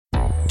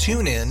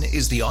TuneIn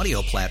is the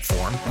audio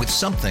platform with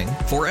something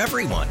for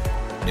everyone.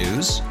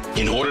 News.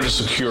 In order to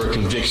secure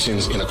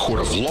convictions in a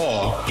court of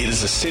law, it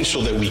is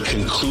essential that we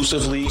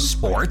conclusively.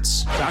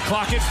 Sports. Got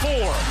clock at 4.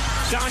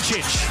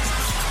 Doncic.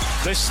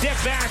 The step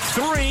back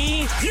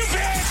 3. You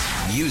bet.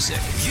 Music.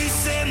 You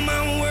set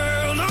my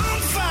world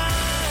on fire.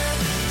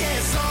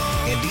 Yes,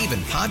 and even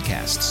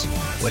podcasts.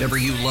 Whatever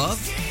you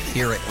love,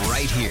 hear it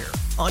right here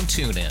on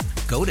TuneIn.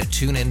 Go to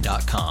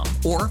TuneIn.com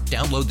or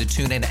download the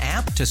TuneIn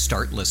app to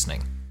start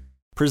listening.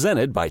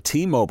 Presented by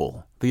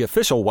T-Mobile, the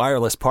official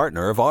wireless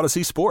partner of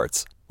Odyssey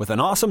Sports. With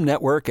an awesome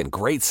network and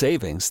great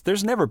savings,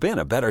 there's never been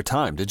a better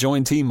time to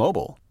join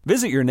T-Mobile.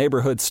 Visit your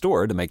neighborhood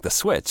store to make the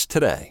switch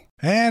today.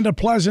 And a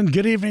pleasant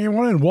good evening,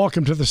 everyone, and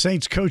welcome to the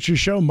Saints Coaches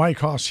Show. Mike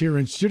Hoss here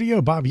in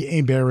studio. Bobby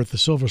Abear at the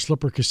Silver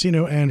Slipper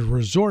Casino and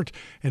Resort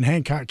in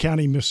Hancock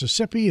County,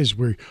 Mississippi, as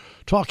we're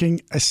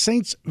talking a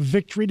Saints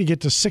victory to get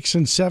to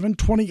 6-7,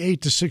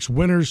 28-6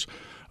 winners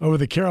over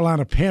the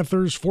Carolina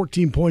Panthers.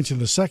 14 points in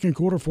the second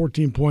quarter,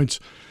 14 points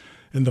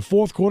in the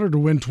fourth quarter to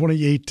win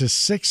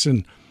 28-6,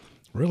 and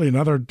really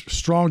another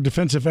strong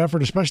defensive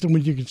effort, especially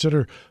when you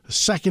consider the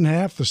second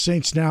half. The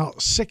Saints now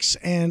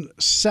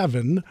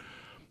 6-7.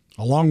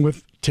 Along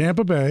with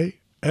Tampa Bay,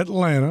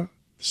 Atlanta,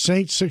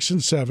 Saints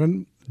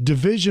 6-7.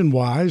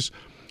 Division-wise,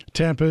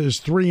 Tampa is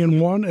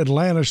 3-1,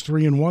 Atlanta's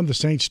 3-1, the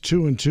Saints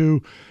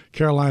 2-2,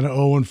 Carolina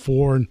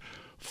 0-4, and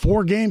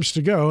 4 games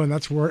to go, and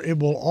that's where it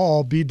will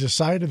all be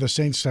decided. The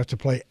Saints have to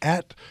play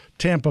at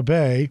Tampa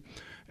Bay,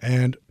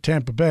 and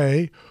Tampa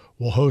Bay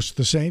will host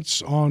the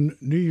Saints on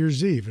New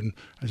Year's Eve. And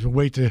as we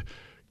wait to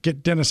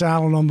get Dennis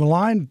Allen on the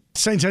line,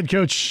 Saints head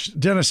coach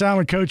Dennis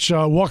Allen. Coach,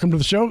 welcome to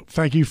the show.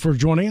 Thank you for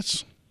joining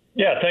us.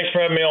 Yeah, thanks for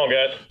having me on,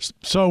 guys.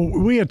 So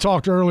we had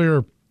talked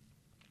earlier,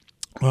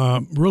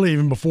 really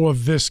even before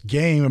this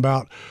game,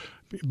 about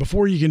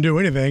before you can do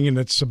anything, and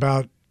it's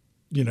about,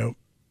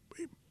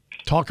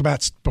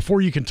 before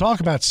you can talk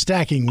about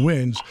stacking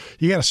wins,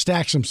 you got to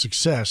stack some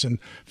success, and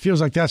feels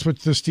like that's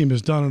what this team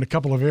has done in a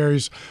couple of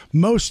areas.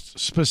 Most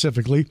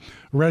specifically,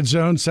 red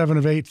zone, 7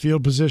 of 8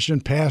 field position,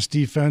 pass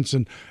defense,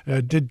 and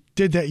did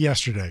that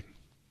yesterday.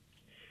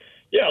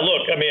 Yeah,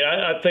 look,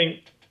 I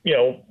think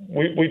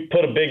we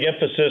put a big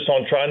emphasis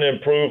on trying to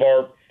improve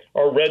our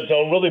red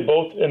zone, really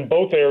in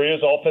both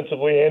areas,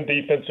 offensively and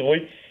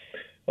defensively.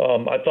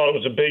 I thought it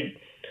was a big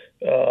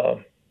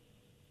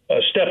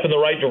step in the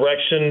right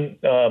direction.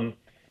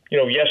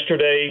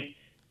 Yesterday,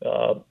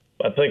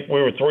 I think we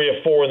were 3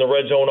 of 4 in the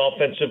red zone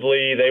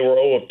offensively. They were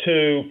 0 of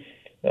 2.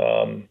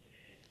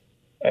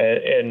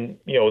 And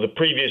the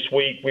previous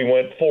week we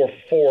went 4 of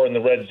 4 in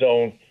the red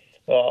zone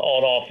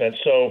on offense.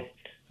 So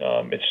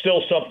it's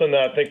still something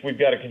that I think we've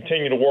got to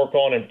continue to work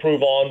on,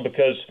 improve on,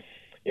 because,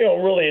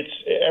 really it's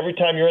every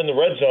time you're in the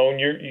red zone,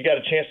 you got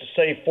a chance to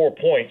save 4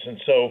 points.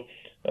 And so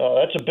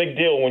that's a big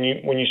deal when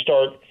you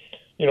start,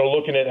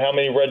 looking at how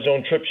many red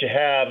zone trips you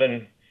have.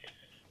 And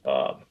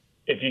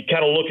if you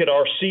kind of look at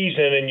our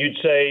season and you'd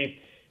say,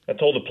 I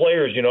told the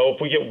players,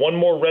 if we get one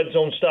more red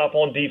zone stop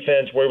on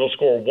defense, we're able to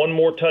score one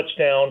more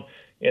touchdown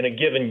in a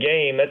given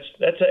game,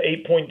 that's an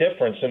 8-point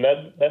difference. And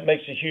that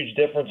makes a huge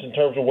difference in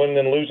terms of winning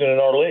and losing in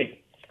our league.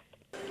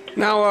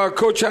 Now,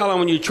 Coach Allen,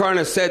 when you're trying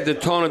to set the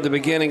tone at the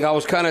beginning, I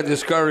was kind of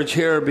discouraged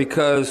here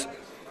because,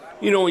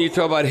 when you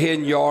talk about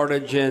hidden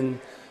yardage and,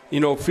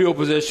 field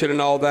position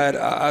and all that,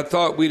 I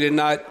thought we did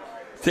not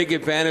take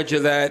advantage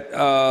of that.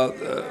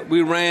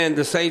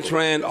 The Saints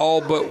ran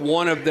all but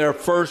one of their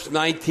first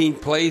 19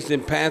 plays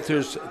in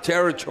Panthers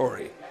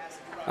territory.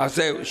 I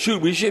say,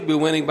 we should be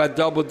winning by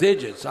double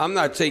digits. I'm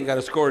not saying got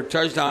to score a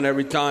touchdown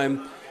every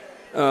time,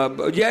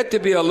 but you have to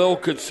be a little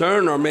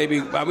concerned, or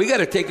maybe we got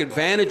to take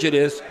advantage of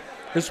this,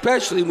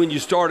 especially when you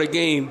start a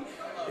game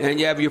and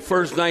you have your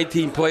first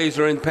 19 plays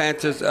are in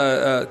Panthers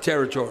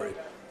territory.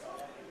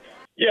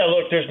 Yeah,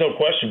 look, there's no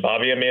question,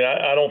 Bobby.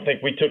 I don't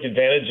think we took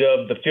advantage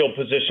of the field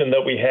position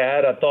that we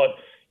had. I thought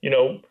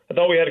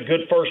we had a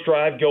good first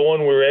drive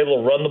going. We were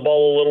able to run the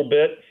ball a little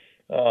bit.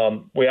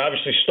 We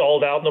obviously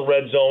stalled out in the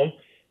red zone,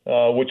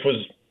 which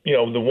was,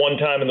 the one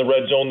time in the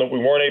red zone that we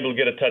weren't able to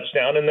get a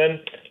touchdown. And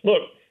then,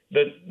 look,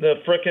 the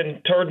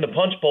frickin' turd in the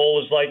punch bowl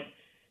is like,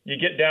 you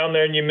get down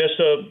there and you miss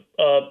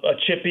a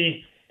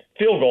chippy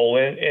field goal,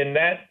 and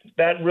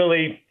that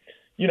really,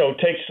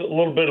 takes a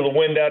little bit of the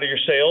wind out of your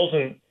sails.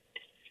 And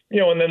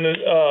and then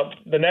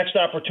the next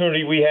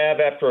opportunity we have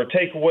after a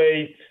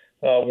takeaway,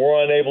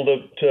 we're unable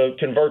to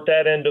convert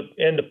that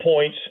into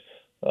points.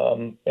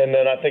 And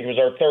then I think it was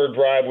our third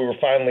drive we were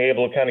finally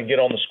able to kind of get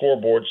on the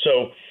scoreboard.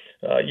 So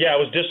I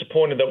was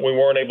disappointed that we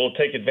weren't able to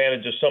take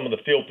advantage of some of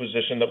the field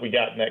position that we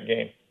got in that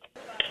game.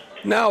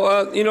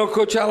 Now,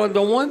 Coach Allen,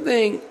 the one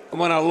thing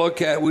when I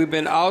look at, we've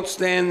been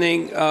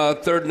outstanding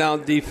third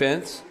down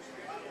defense,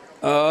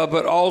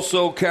 but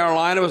also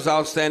Carolina was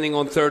outstanding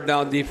on third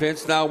down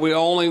defense. Now, we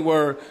only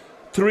were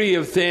 3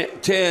 of 10,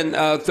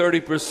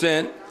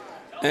 30%,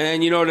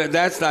 and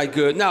that's not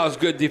good. Now, it's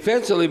good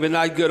defensively, but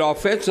not good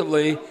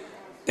offensively.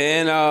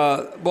 And,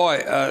 I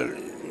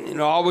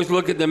always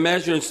look at the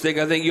measuring stick.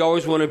 I think you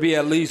always want to be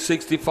at least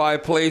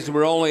 65 plays.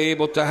 We're only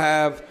able to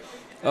have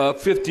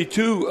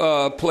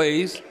 52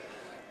 plays.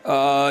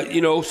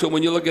 So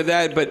when you look at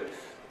that, but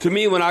to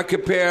me, when I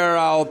compare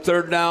our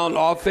third down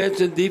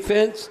offense and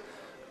defense,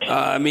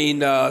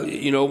 when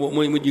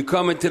you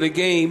come into the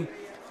game,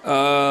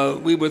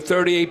 we were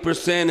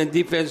 38% and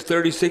defense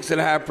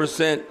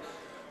 36.5%.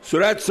 So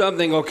that's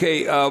something,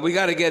 we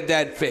got to get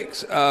that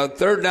fixed.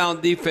 Third down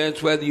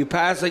defense, whether you're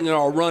passing it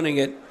or running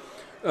it,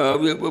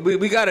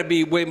 we got to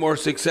be way more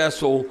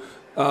successful.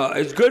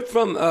 It's good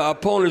from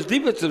opponent's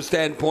defensive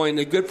standpoint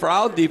and good for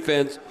our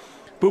defense,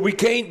 but we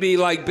can't be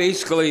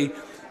basically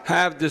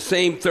have the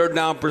same third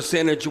down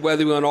percentage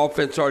whether we're on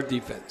offense or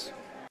defense.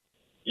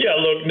 Yeah,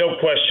 look, no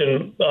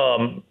question.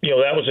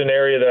 That was an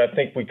area that I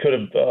think we could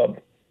have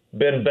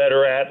been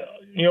better at.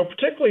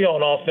 Particularly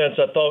on offense,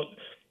 I thought,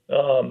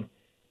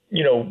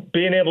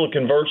 being able to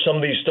convert some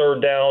of these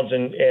third downs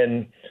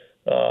and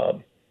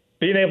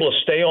being able to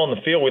stay on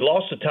the field. We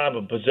lost the time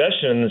of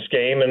possession in this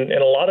game, and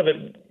a lot of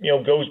it,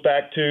 goes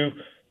back to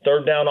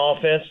third down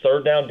offense,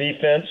 third down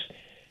defense.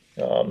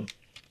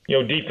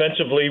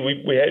 Defensively,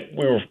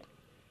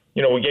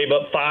 we gave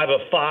up 5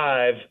 of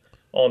 5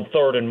 on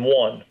 3rd and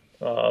 1.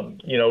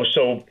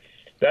 So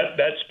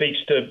that speaks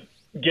to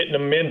getting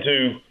them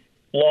into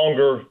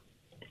longer,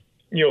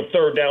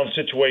 third down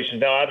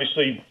situations. Now,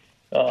 obviously,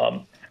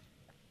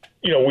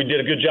 we did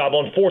a good job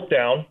on 4th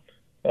down,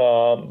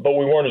 but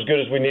we weren't as good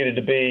as we needed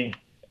to be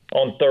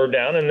on 3rd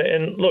down.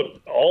 And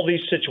look, all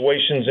these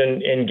situations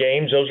in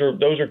games,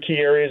 those are key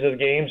areas of the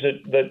games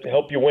that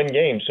help you win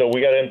games. So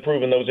we got to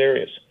improve in those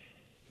areas.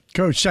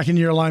 Coach,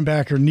 second-year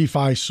linebacker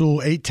Nephi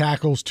Sewell, 8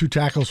 tackles, 2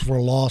 tackles for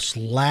a loss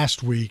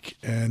last week,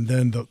 and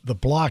then the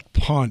blocked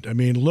punt. I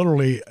mean,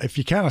 literally, if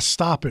you kind of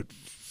stop it,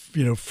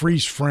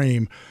 freeze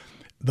frame,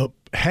 the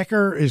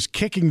Hecker is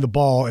kicking the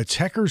ball. It's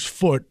Hecker's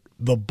foot,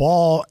 the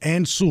ball,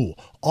 and Sewell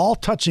all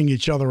touching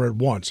each other at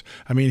once.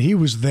 I mean, he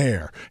was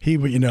there. He,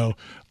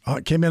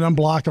 came in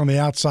unblocked on the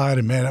outside,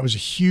 and, man, that was a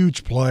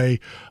huge play.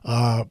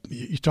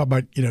 You talk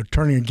about,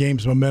 turning a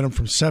game's momentum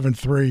from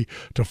 7-3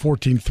 to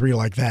 14-3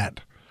 like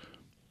that.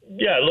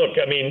 Yeah, look,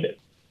 I mean,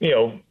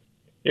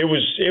 it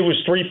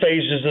was 3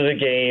 phases of the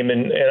game,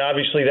 and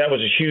obviously that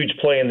was a huge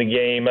play in the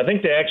game. I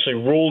think they actually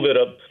ruled it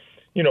a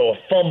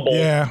fumble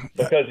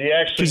because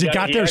he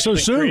got there so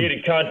soon.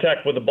 Created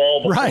contact with the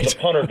ball before the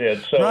punter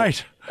did. So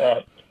right.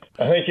 I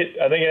think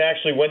it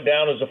actually went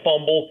down as a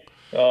fumble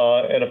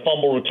and a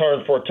fumble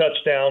return for a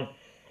touchdown.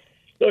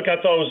 Look,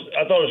 I thought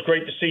it was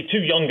great to see 2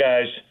 young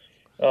guys,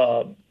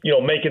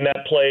 making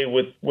that play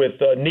with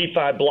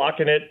Nephi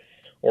blocking it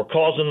or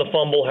causing the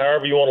fumble,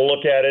 however you want to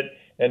look at it,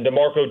 and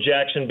DeMarco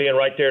Jackson being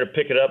right there to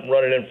pick it up and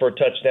run it in for a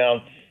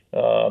touchdown.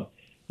 That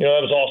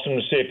was awesome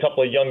to see a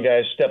couple of young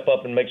guys step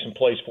up and make some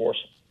plays for us.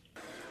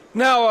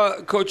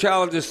 Now, Coach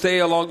Allen, to stay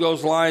along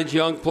those lines,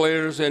 young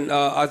players, and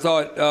I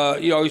thought,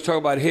 he's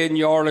talking about hidden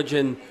yardage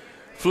and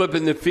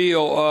flipping the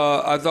field.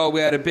 I thought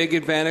we had a big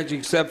advantage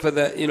except for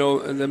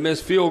the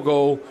missed field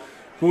goal.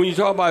 When you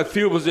talk about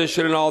field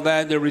position and all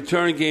that, the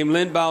return game,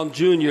 Lindbaum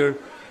Jr.,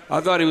 I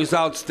thought he was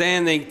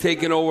outstanding,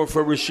 taking over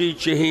for Rashid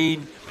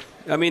Shaheed.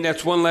 I mean,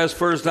 that's one less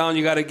first down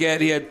you got to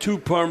get. He had 2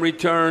 punt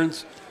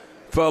returns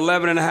for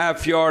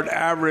 11.5-yard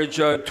average.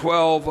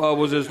 12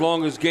 was his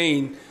longest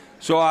gain.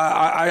 So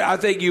I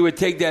think you would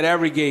take that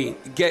every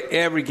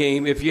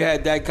game if you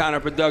had that kind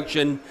of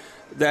production,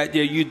 that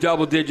you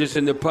double digits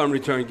in the punt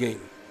return game.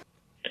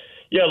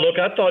 Yeah, look,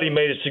 I thought he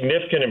made a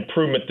significant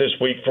improvement this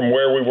week from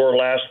where we were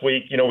last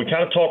week. We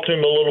kind of talked to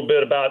him a little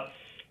bit about,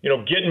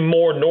 getting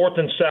more north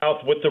and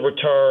south with the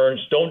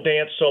returns. Don't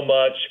dance so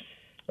much.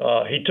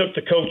 He took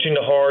the coaching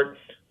to heart.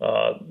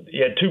 He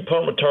had 2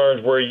 punt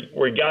returns where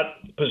he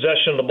got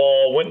possession of the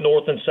ball, went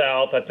north and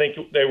south. I think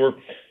they were,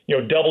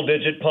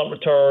 double-digit punt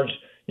returns.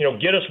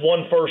 Get us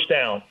 1 first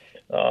down.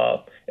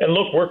 And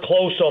look, we're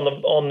close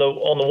on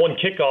the one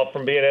kickoff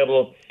from being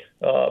able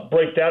to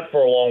break that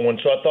for a long one.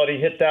 So I thought he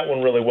hit that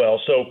one really well.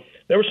 So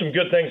there were some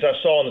good things I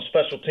saw on the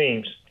special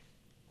teams.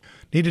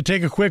 Need to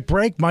take a quick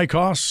break. Mike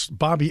Hoss,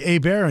 Bobby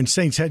Hebert, and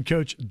Saints head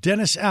coach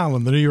Dennis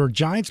Allen. The New York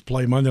Giants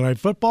play Monday Night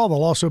Football.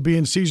 They'll also be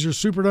in Caesars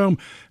Superdome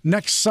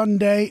next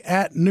Sunday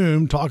at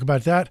noon. Talk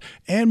about that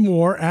and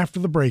more after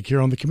the break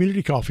here on the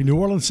Community Coffee New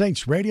Orleans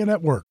Saints Radio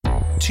Network.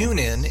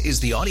 TuneIn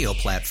is the audio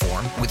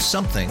platform with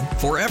something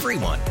for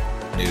everyone.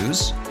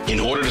 News.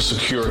 In order to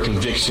secure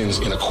convictions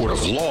in a court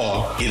of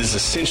law, it is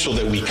essential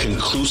that we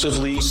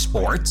conclusively.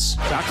 Sports.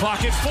 Got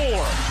clock at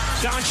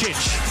 4.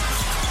 Doncic.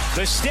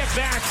 The step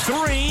back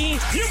 3.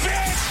 You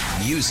bet.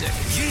 Music.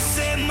 You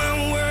set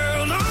my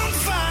world on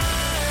fire.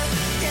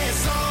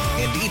 Yes,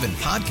 and even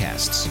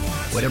podcasts.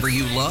 Whatever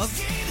you love,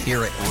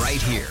 hear it right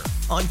here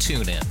on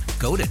TuneIn.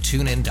 Go to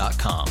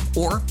TuneIn.com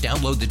or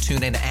download the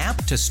TuneIn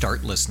app to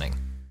start listening.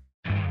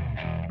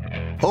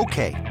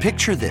 Okay,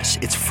 picture this.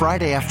 It's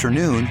Friday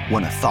afternoon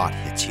when a thought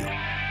hits you.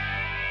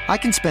 I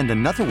can spend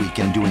another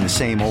weekend doing the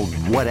same old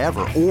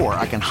whatever, or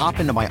I can hop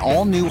into my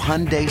all-new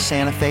Hyundai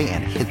Santa Fe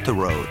and hit the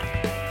road.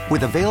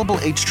 With available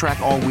H-Track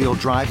all-wheel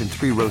drive and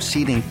 3-row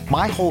seating,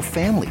 my whole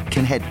family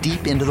can head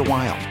deep into the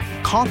wild.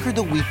 Conquer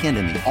the weekend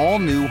in the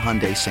all-new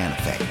Hyundai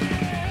Santa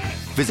Fe.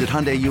 Visit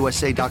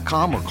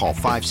HyundaiUSA.com or call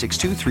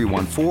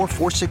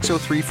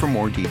 562-314-4603 for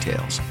more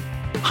details.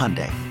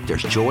 Hyundai,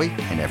 there's joy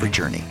in every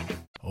journey.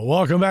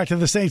 Welcome back to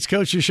the Saints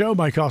Coaches Show.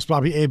 Mike Hoss,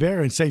 Bobby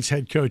Hebert, and Saints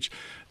head coach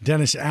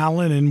Dennis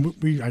Allen. And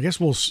I guess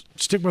we'll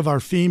stick with our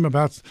theme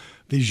about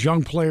these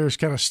young players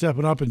kind of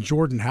stepping up. And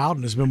Jordan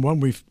Howden has been one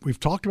we've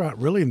talked about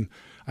really in,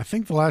 I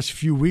think, the last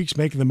few weeks,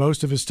 making the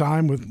most of his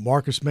time with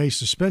Marcus May's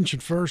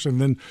suspension first,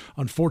 and then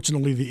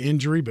unfortunately the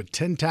injury. But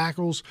 10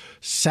 tackles,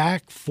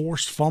 sack,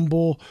 forced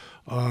fumble.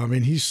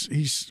 And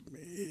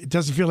it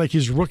doesn't feel like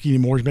he's a rookie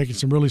anymore. He's making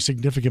some really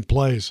significant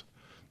plays.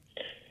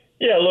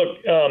 Yeah, look,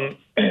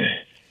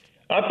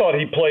 I thought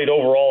he played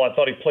overall. I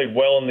thought he played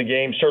well in the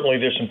game. Certainly,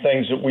 there's some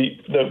things that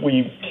we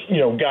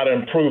got to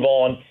improve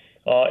on,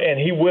 and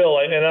he will.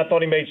 And I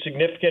thought he made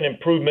significant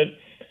improvement.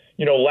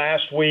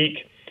 Last week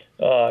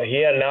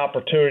he had an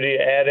opportunity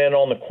to add in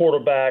on the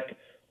quarterback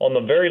on the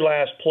very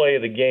last play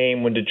of the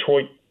game when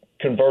Detroit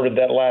converted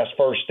that last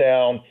first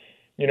down.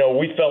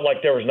 We felt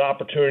like there was an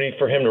opportunity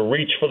for him to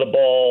reach for the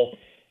ball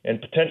and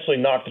potentially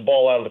knock the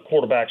ball out of the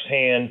quarterback's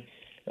hand.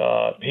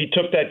 He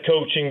took that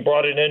coaching,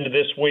 brought it into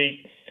this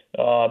week.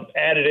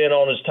 Added in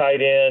on his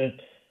tight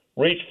end,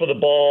 reached for the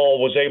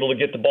ball, was able to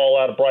get the ball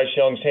out of Bryce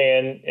Young's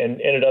hand, and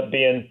ended up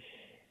being,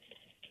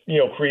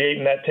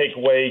 creating that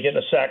takeaway, getting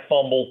a sack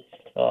fumble.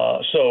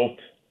 So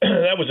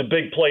that was a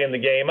big play in the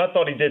game. I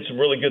thought he did some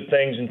really good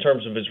things in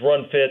terms of his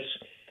run fits,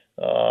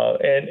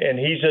 and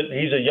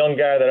he's a young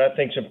guy that I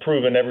think's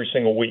improving every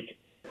single week.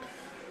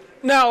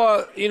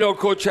 Now,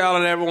 Coach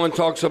Allen, everyone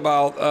talks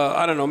about,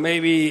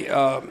 maybe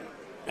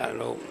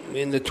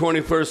in the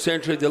 21st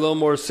century, they're a little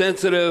more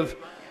sensitive.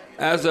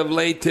 As of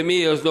late, to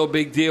me, it was no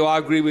big deal. I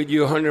agree with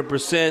you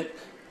 100%.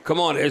 Come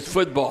on, it's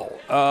football.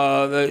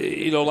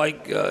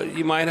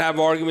 You might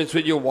have arguments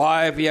with your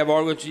wife, you have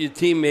arguments with your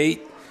teammate.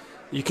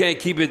 You can't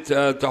keep it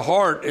to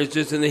heart. It's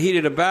just in the heat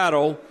of the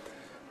battle.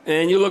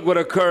 And you look what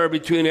occurred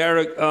between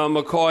Erik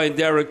McCoy and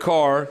Derek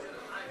Carr.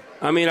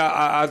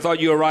 I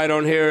thought you were right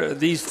on here.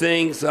 These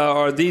things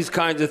or these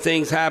kinds of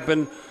things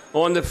happen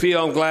on the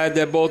field. I'm glad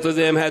that both of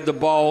them had the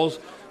balls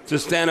to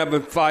stand up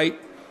and fight.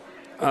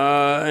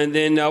 And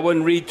then I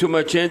wouldn't read too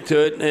much into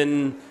it,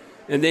 and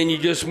then you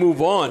just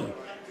move on.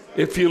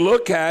 If you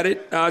look at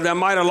it, that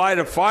might have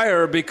lighted a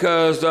fire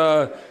because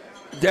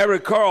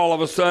Derek Carr all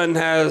of a sudden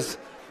has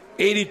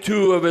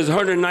 82 of his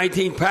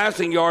 119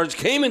 passing yards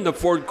came in the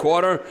fourth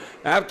quarter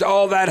after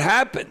all that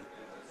happened.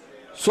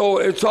 So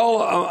it's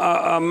all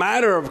a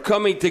matter of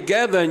coming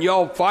together and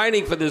y'all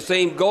fighting for the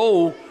same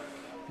goal.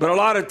 But a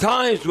lot of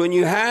times when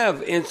you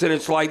have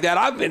incidents like that,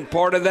 I've been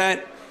part of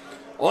that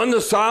on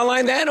the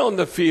sideline and on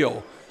the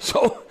field.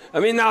 So,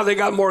 now they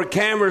got more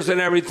cameras and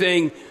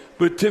everything.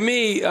 But to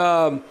me,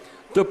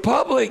 the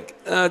public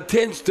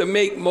tends to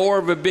make more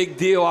of a big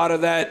deal out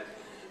of that.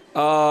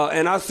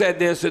 And I said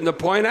this in the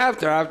point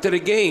after the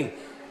game.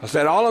 I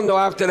said, all I know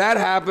after that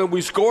happened,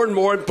 we scored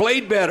more and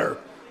played better.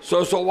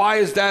 So why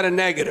is that a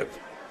negative?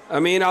 I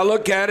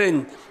look at it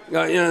and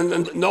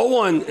no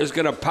one is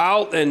going to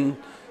pout and,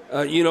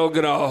 going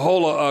to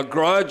hold a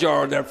grudge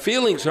or their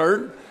feelings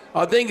hurt.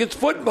 I think it's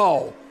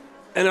football.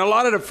 And a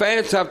lot of the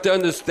fans have to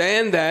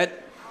understand that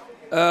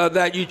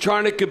you're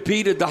trying to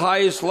compete at the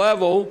highest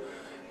level.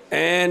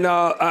 And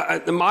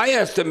my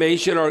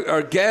estimation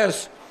or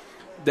guess,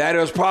 that it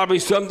was probably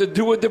something to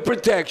do with the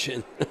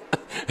protection.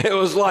 It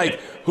was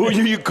like, who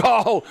do you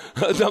call,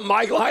 the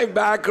Mike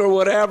linebacker or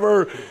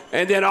whatever?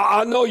 And then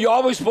I know you're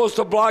always supposed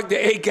to block the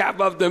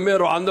A-gap up the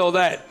middle. I know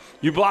that.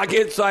 You block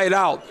inside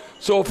out.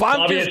 So if I'm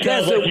Bobby, just it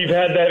sounds guessing, like you've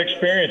had that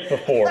experience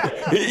before.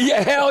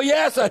 Yeah, hell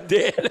yes, I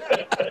did.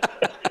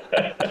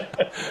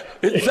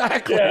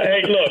 Exactly. Yeah,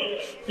 hey, look,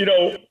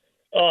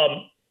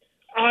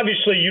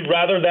 obviously you'd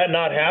rather that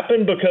not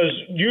happen because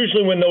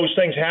usually when those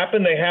things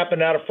happen, they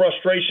happen out of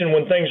frustration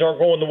when things aren't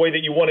going the way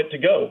that you want it to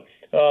go.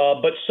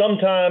 But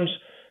sometimes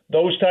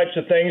those types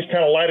of things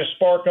kind of light a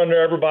spark under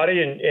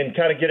everybody and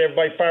kind of get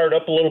everybody fired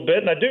up a little bit.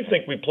 And I do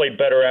think we played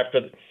better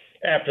after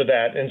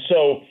that. And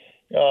so,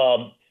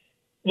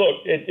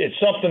 look, it's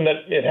something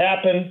that it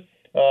happened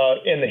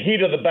in the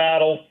heat of the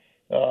battle.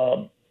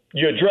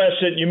 You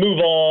address it, you move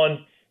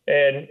on,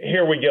 and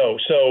here we go.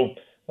 So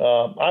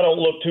I don't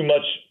look too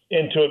much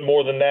into it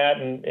more than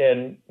that,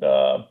 and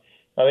I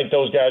think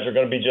those guys are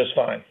going to be just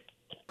fine.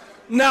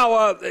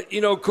 Now,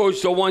 Coach,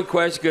 so one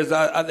question, because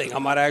I think I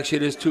might have asked you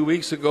this 2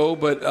 weeks ago,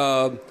 but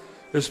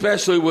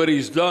especially what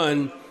he's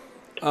done,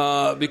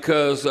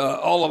 because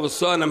all of a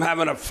sudden I'm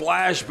having a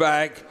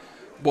flashback.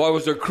 Boy, it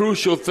was a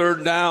crucial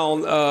third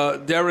down,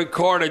 Derek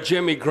Carr to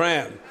Jimmy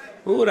Graham.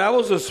 Ooh, that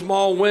was a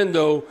small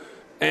window.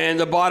 And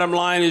the bottom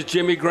line is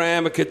Jimmy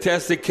Graham, a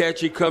contested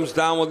catch, he comes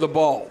down with the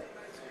ball.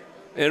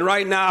 And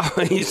right now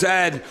he's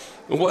had,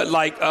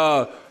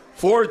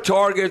 4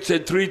 targets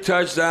and 3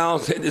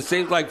 touchdowns, and it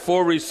seems like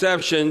 4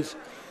 receptions.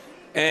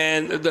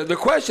 And the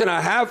question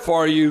I have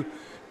for you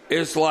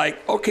is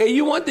okay,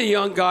 you want the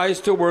young guys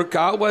to work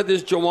out, whether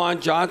it's Jawan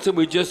Johnson,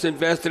 we just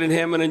invested in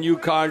him in a new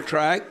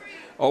contract,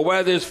 or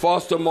whether it's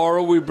Foster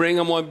Moreau, we bring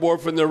him on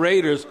board from the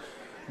Raiders.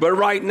 But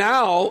right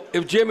now,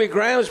 if Jimmy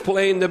Graham's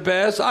playing the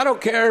best, I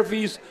don't care if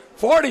he's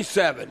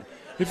 47.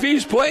 If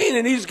he's playing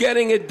and he's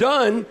getting it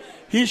done,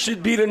 he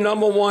should be the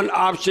number one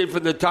option for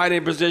the tight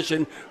end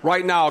position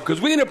right now,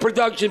 because we're in a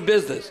production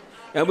business,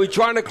 and we're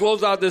trying to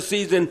close out the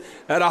season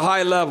at a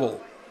high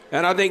level.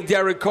 And I think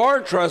Derek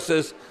Carr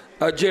trusts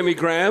Jimmy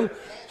Graham.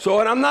 So,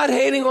 and I'm not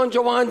hating on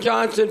Jawan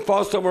Johnson,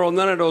 Foster Moreau,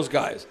 none of those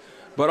guys.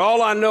 But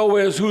all I know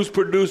is who's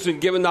producing,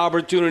 given the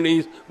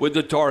opportunities with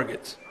the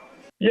targets.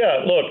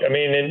 Yeah, look, I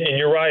mean, and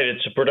you're right.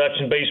 It's a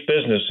production-based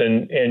business,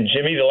 and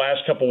Jimmy, the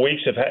last couple of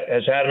weeks,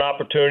 has had an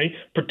opportunity,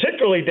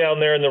 particularly down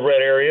there in the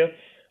red area,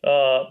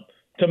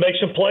 to make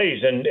some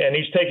plays, and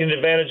he's taken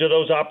advantage of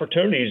those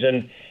opportunities.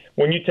 And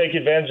when you take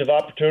advantage of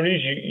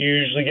opportunities, you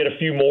usually get a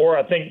few more.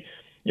 I think,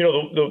 you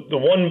know, the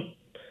one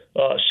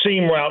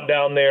seam route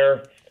down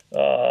there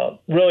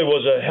really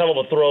was a hell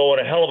of a throw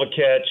and a hell of a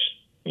catch.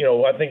 You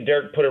know, I think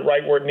Derek put it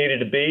right where it needed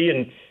to be,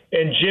 and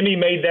Jimmy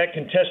made that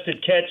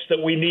contested catch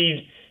that we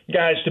need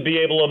guys to be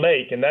able to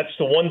make. And that's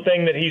the one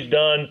thing that he's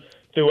done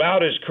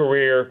throughout his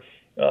career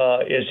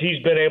is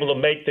he's been able to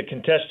make the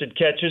contested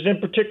catches, and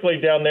particularly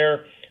down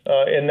there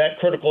in that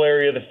critical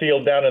area of the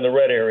field down in the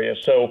red area.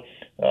 So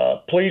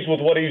pleased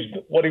with what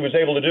he was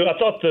able to do. I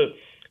thought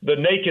the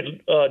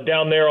naked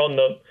down there on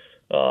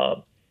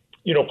the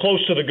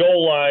close to the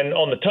goal line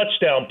on the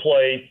touchdown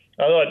play,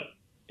 I thought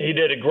he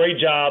did a great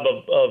job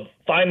of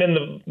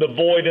finding the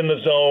void in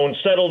the zone,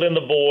 settled in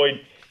the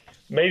void,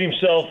 made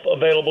himself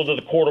available to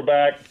the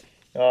quarterback.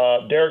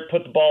 Derek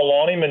put the ball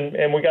on him,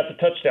 and we got the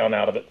touchdown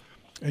out of it.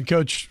 And,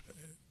 Coach,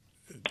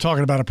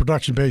 talking about a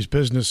production-based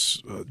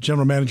business,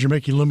 General Manager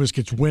Mickey Loomis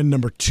gets win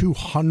number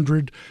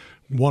 200,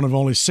 one of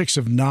only 6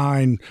 of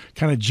 9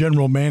 kind of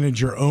general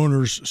manager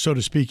owners, so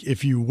to speak,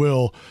 if you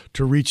will,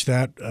 to reach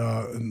that.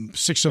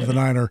 6 of the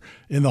 9 are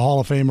in the Hall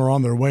of Fame or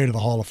on their way to the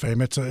Hall of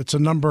Fame. It's a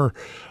number.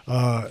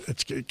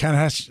 It kind of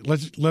has to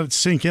let it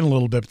sink in a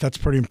little bit, but that's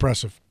pretty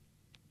impressive.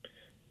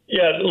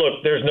 Yeah,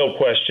 look, there's no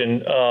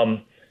question.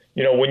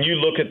 When you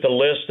look at the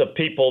list of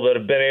people that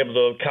have been able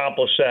to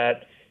accomplish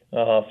that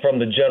from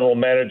the general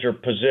manager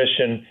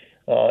position,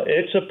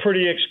 it's a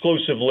pretty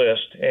exclusive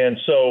list. And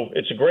so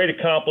it's a great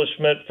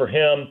accomplishment for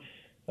him.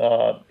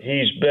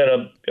 He's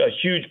been a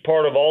huge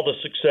part of all the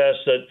success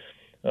that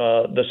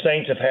the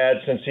Saints have had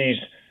since he's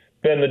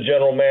been the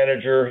general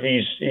manager.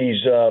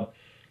 He's a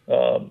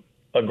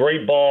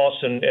great boss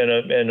and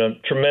a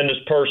tremendous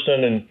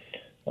person. And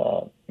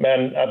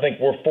man, I think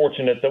we're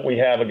fortunate that we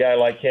have a guy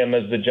like him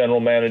as the general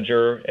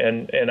manager,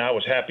 and I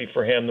was happy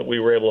for him that we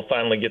were able to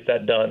finally get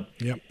that done.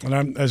 Yep.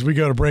 And as we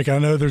go to break, I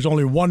know there's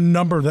only one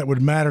number that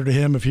would matter to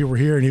him if he were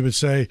here, and he would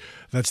say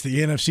that's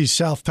the NFC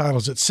South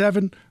titles at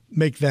 7.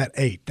 Make that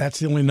 8. That's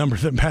the only number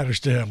that matters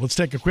to him. Let's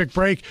take a quick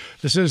break.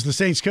 This is the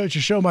Saints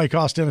Coaches Show. Mike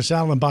Hoss, Dennis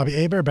Allen, and Bobby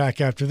Hebert back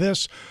after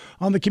this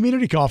on the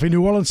Community Coffee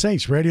New Orleans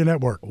Saints Radio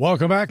Network.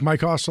 Welcome back.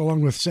 Mike Hoss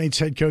along with Saints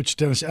head coach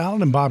Dennis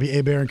Allen and Bobby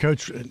Hebert, and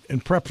coach in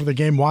prep for the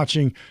game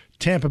watching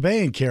Tampa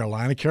Bay and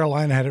Carolina.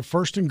 Carolina had it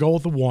first and goal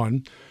at the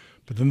 1,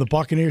 but then the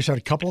Buccaneers had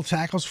a couple of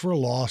tackles for a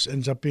loss,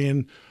 ends up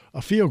being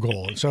a field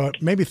goal. And so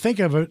it made me think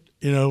of it,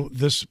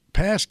 this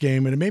past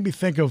game, and it made me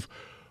think of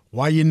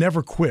why you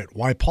never quit,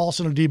 why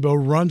Paulson Adebo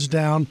runs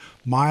down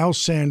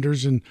Miles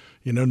Sanders and,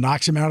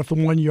 knocks him out at the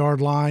 1-yard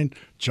line.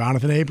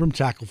 Jonathan Abram,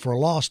 tackle for a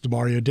loss.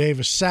 DeMario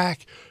Davis,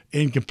 sack,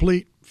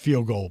 incomplete,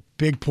 field goal.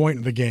 Big point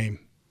of the game.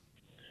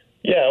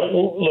 Yeah,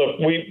 look,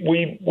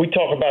 we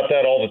talk about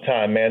that all the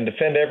time, man.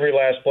 Defend every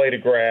last blade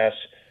of grass.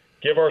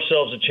 Give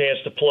ourselves a chance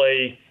to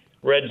play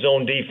red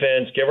zone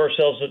defense. Give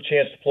ourselves a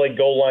chance to play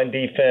goal line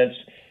defense.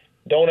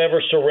 Don't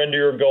ever surrender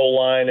your goal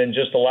line and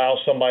just allow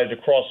somebody to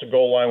cross the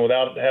goal line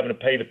without having to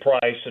pay the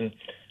price. And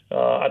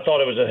I thought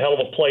it was a hell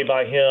of a play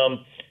by him.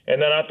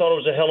 And then I thought it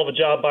was a hell of a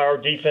job by our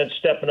defense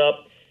stepping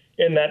up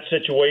in that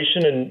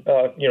situation and,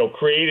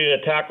 creating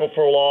a tackle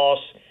for a loss.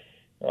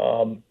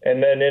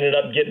 And then ended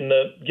up getting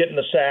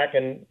the sack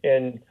and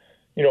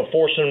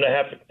forcing them to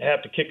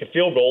have to kick a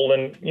field goal.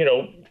 And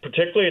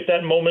particularly at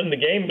that moment in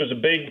the game, it was a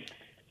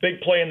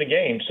big play in the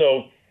game.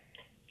 So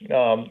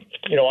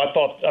I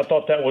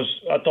thought that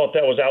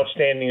was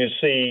outstanding to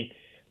see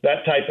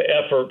that type of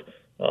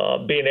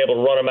effort, being able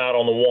to run them out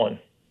on the 1.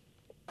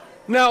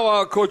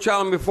 Now, Coach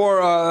Allen,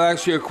 before I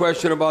ask you a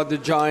question about the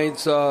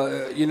Giants,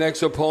 your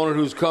next opponent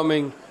who's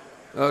coming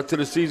to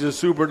the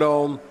Caesars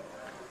Superdome.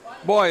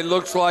 Boy, it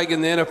looks like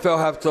in the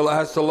NFL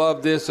has to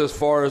love this as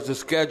far as the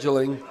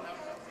scheduling.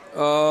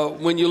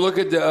 When you look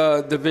at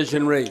the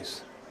division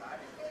race,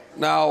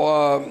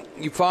 now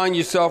you find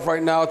yourself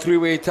right now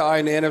 3-way tie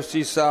in the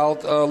NFC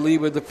South,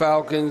 lead with the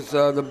Falcons,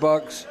 the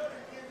Bucks,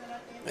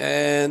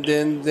 and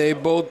then they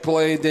both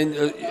play. Then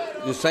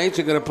the Saints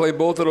are going to play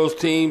both of those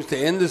teams to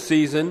end the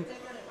season.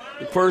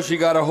 First, you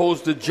got to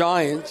host the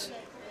Giants,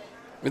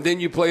 and then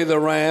you play the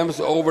Rams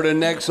over the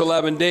next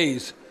 11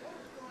 days.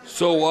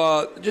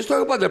 So just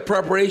talk about the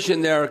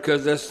preparation there,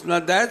 because that's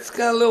kind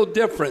of a little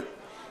different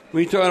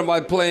when you're talking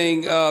about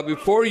playing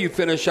before you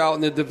finish out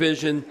in the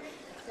division,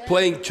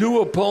 playing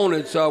 2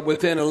 opponents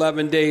within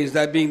 11 days,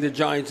 that being the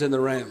Giants and the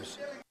Rams.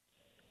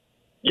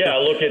 Yeah,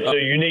 look, it's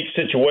a unique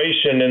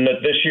situation in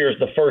that this year is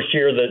the first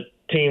year that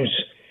teams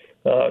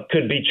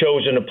could be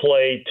chosen to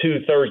play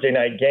 2 Thursday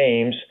night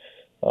games.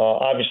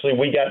 Obviously,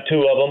 we got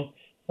 2 of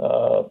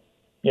them.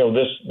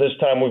 This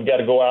time we've got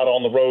to go out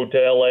on the road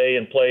to L.A.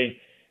 and play,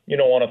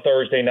 on a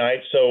Thursday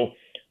night. So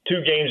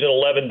 2 games in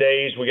 11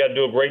 days. We got to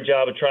do a great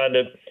job of trying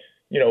to,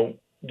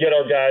 get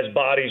our guys'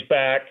 bodies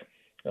back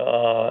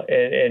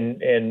and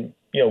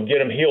get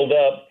them healed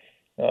up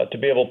to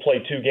be able to play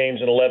 2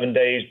 games in 11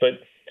 days.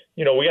 But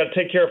we got to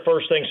take care of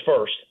first things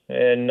first,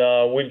 and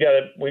we've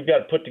got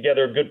to put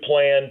together a good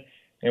plan,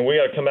 and we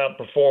got to come out and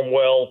perform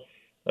well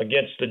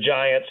against the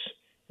Giants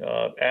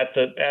at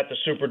the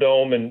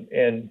Superdome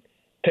and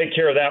take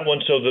care of that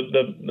one. So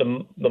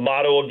the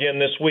motto again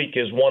this week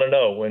is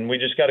 1-0, and we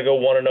just got to go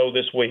 1-0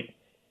 this week.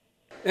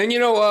 And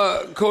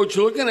Coach,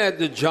 looking at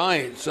the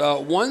Giants,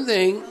 one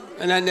thing,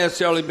 and not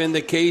necessarily been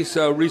the case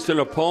recent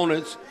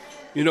opponents.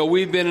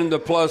 We've been in the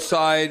plus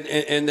side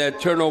and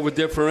that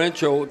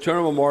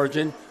turnover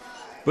margin.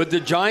 But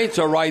the Giants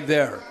are right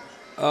there.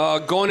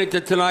 Going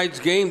into tonight's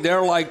game,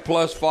 they're like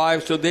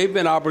 +5, so they've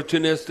been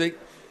opportunistic.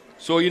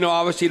 So,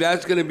 obviously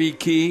that's going to be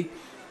key.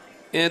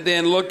 And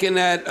then looking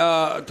at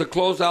to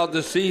close out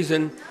the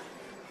season,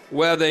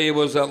 whether it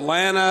was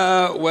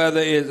Atlanta, whether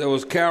it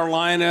was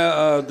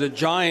Carolina, the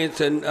Giants,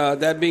 and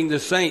that being the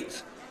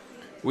Saints,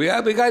 we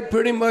got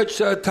pretty much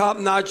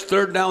top-notch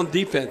third down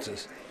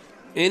defenses.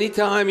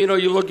 Anytime,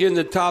 you look in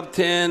the top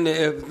 10,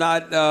 if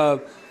not,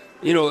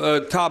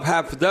 top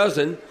half a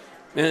dozen,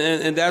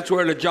 and that's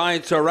where the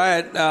Giants are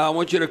at. I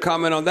want you to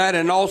comment on that.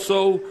 And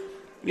also,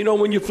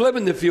 when you're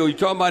flipping the field, you're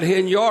talking about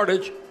hitting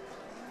yardage.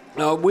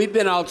 We've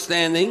been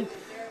outstanding.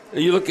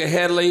 You look at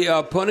Headley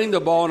punting the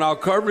ball in our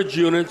coverage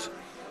units.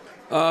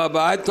 But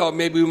I thought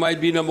maybe we might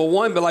be number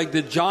 1. But, like,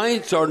 the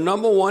Giants are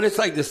number 1. It's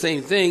like the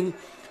same thing,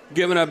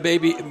 giving up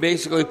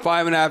basically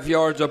 5.5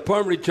 yards of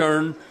punt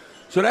return.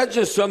 So that's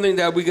just something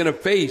that we're going to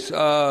face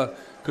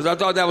because I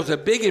thought that was a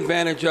big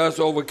advantage to us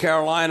over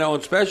Carolina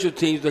on special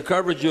teams, the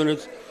coverage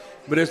units.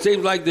 But it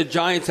seems like the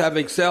Giants have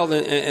excelled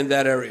in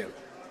that area.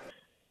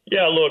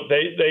 Yeah, look,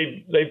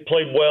 they've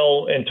played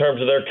well in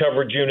terms of their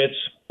coverage units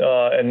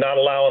and not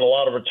allowing a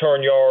lot of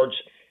return yards.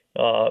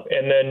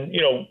 And then,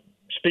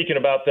 speaking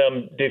about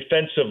them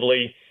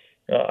defensively,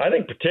 I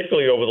think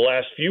particularly over the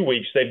last few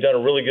weeks, they've done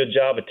a really good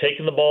job of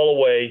taking the ball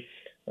away.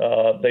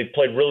 They've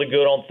played really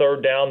good on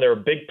third down. They're a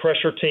big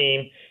pressure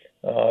team,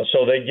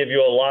 so they give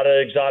you a lot of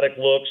exotic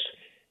looks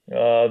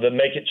that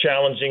make it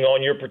challenging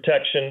on your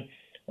protection.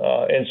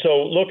 And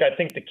so, look, I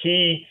think the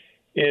key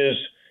is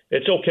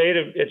it's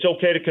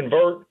okay to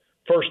convert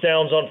first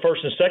downs on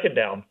first and second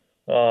down.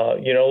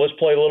 Let's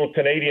play a little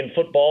Canadian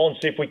football and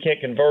see if we can't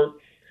convert,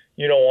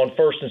 on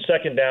first and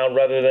second down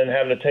rather than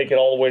having to take it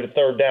all the way to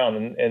third down.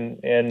 And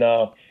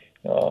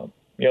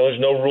there's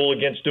no rule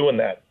against doing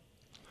that.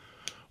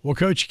 Well,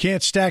 Coach, you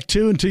can't stack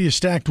 2 until you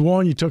stacked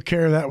 1. You took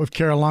care of that with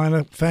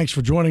Carolina. Thanks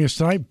for joining us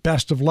tonight.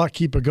 Best of luck.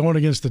 Keep it going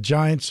against the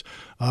Giants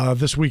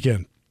this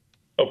weekend.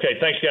 Okay,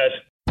 thanks, guys.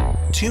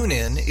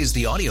 TuneIn is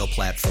the audio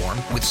platform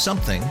with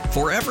something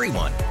for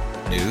everyone.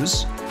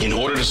 News. In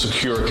order to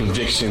secure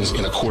convictions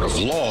in a court of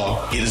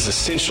law, it is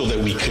essential that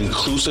we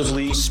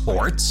conclusively.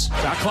 Sports.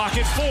 Shot clock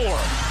at 4.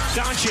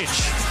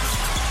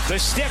 Doncic. The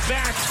step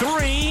back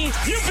 3.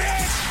 You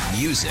bet.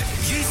 Music.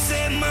 You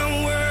set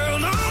my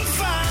world on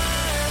fire.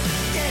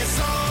 Yes,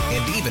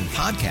 and even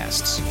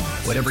podcasts.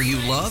 Whatever you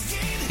love,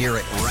 hear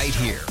it right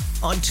here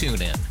on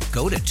TuneIn.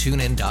 Go to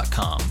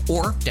TuneIn.com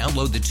or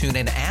download the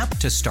TuneIn app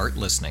to start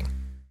listening.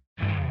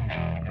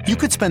 You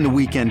could spend the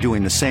weekend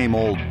doing the same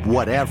old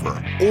whatever,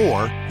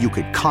 or you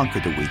could conquer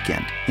the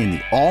weekend in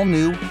the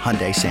all-new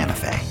Hyundai Santa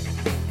Fe.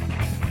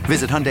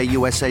 Visit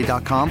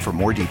HyundaiUSA.com for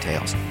more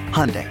details.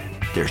 Hyundai,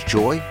 there's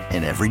joy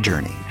in every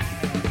journey.